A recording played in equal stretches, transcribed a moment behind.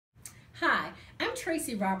Hi, I'm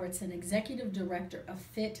Tracy Robertson, Executive Director of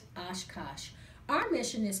FIT Oshkosh. Our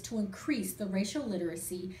mission is to increase the racial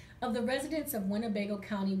literacy of the residents of Winnebago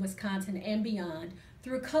County, Wisconsin and beyond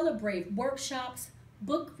through Color Brave workshops,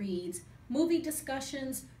 book reads, movie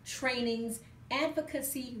discussions, trainings,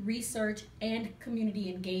 advocacy, research, and community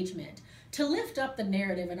engagement to lift up the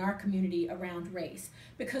narrative in our community around race,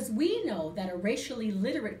 because we know that a racially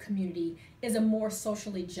literate community is a more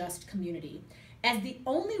socially just community. As the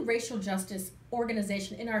only racial justice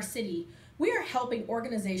organization in our city, we are helping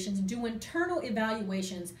organizations do internal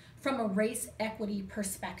evaluations from a race equity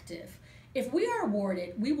perspective. If we are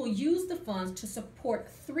awarded, we will use the funds to support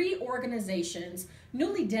 3 organizations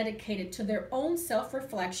newly dedicated to their own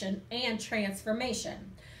self-reflection and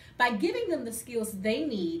transformation. By giving them the skills they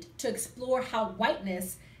need to explore how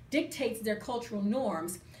whiteness dictates their cultural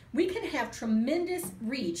norms, we can have tremendous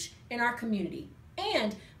reach in our community.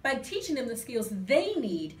 And by teaching them the skills they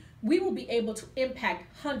need, we will be able to impact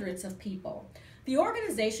hundreds of people. The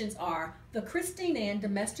organizations are the Christine Ann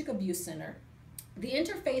Domestic Abuse Center, the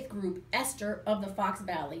interfaith group Esther of the Fox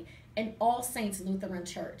Valley, and All Saints Lutheran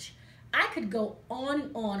Church. I could go on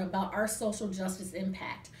and on about our social justice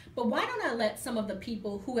impact, but why don't I let some of the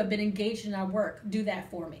people who have been engaged in our work do that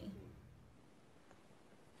for me?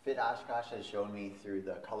 FIT Oshkosh has shown me through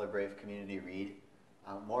the Color Brave community read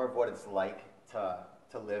more of what it's like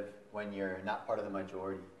to live when you're not part of the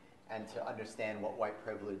majority, and to understand what white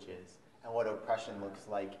privilege is and what oppression looks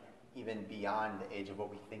like even beyond the age of what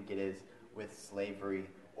we think it is with slavery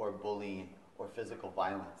or bullying or physical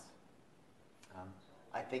violence.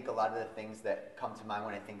 I think a lot of the things that come to mind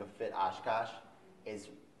when I think of FIT Oshkosh is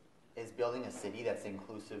building a city that's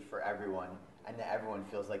inclusive for everyone and that everyone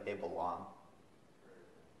feels like they belong.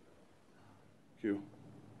 Thank you.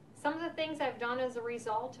 Some of the things I've done as a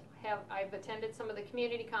result, I've attended some of the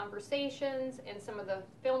community conversations and some of the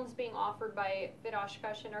films being offered by FIT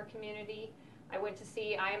Oshkosh in our community. I went to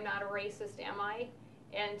see I Am Not a Racist, Am I?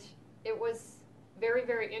 And it was very,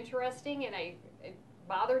 very interesting, and it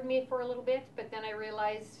bothered me for a little bit, but then I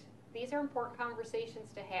realized these are important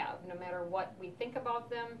conversations to have, no matter what we think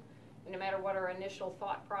about them, no matter what our initial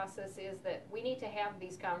thought process is, that we need to have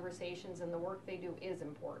these conversations, and the work they do is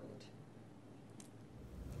important.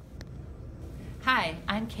 Hi,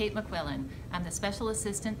 I'm Kate McQuillan. I'm the Special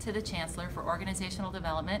Assistant to the Chancellor for Organizational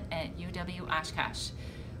Development at UW Oshkosh.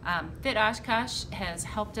 FIT Oshkosh has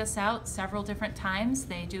helped us out several different times.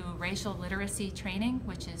 They do racial literacy training,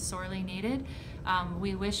 which is sorely needed.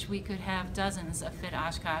 We wish we could have dozens of FIT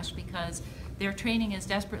Oshkosh because their training is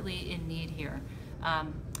desperately in need here.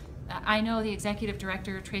 I know the Executive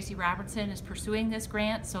Director, Tracy Robertson, is pursuing this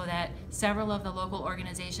grant so that several of the local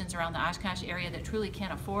organizations around the Oshkosh area that truly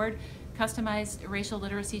can't afford customized racial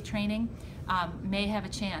literacy training may have a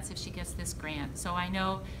chance if she gets this grant. So I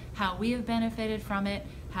know how we have benefited from it,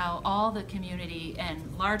 how all the community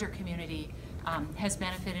and larger community has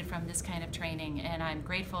benefited from this kind of training, and I'm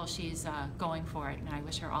grateful she's going for it, and I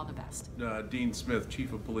wish her all the best. Dean Smith,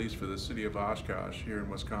 Chief of Police for the City of Oshkosh here in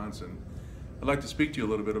Wisconsin. I'd like to speak to you a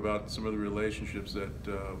little bit about some of the relationships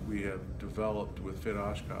that we have developed with FIT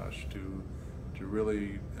Oshkosh to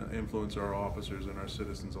really influence our officers and our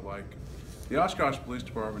citizens alike. The Oshkosh Police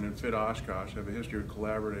Department and FIT Oshkosh have a history of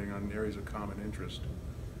collaborating on areas of common interest.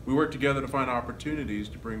 We work together to find opportunities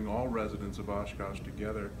to bring all residents of Oshkosh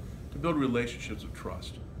together to build relationships of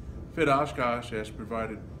trust. FIT Oshkosh has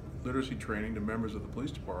provided literacy training to members of the police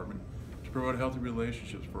department to promote healthy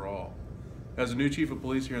relationships for all. As a new chief of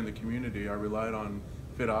police here in the community, I relied on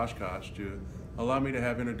FIT Oshkosh to allow me to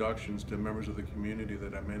have introductions to members of the community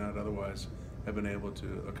that I may not otherwise have been able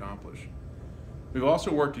to accomplish. We've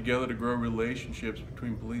also worked together to grow relationships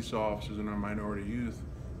between police officers and our minority youth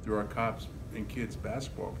through our Cops and Kids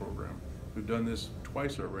basketball program. We've done this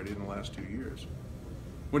twice already in the last 2 years.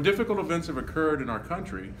 When difficult events have occurred in our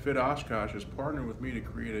country, FIT Oshkosh has partnered with me to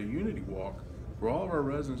create a unity walk for all of our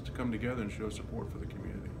residents to come together and show support for the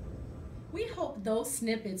community. We hope those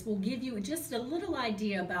snippets will give you just a little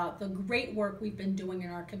idea about the great work we've been doing in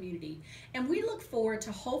our community. And we look forward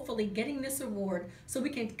to hopefully getting this award so we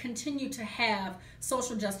can continue to have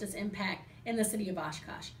social justice impact in the city of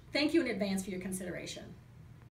Oshkosh. Thank you in advance for your consideration.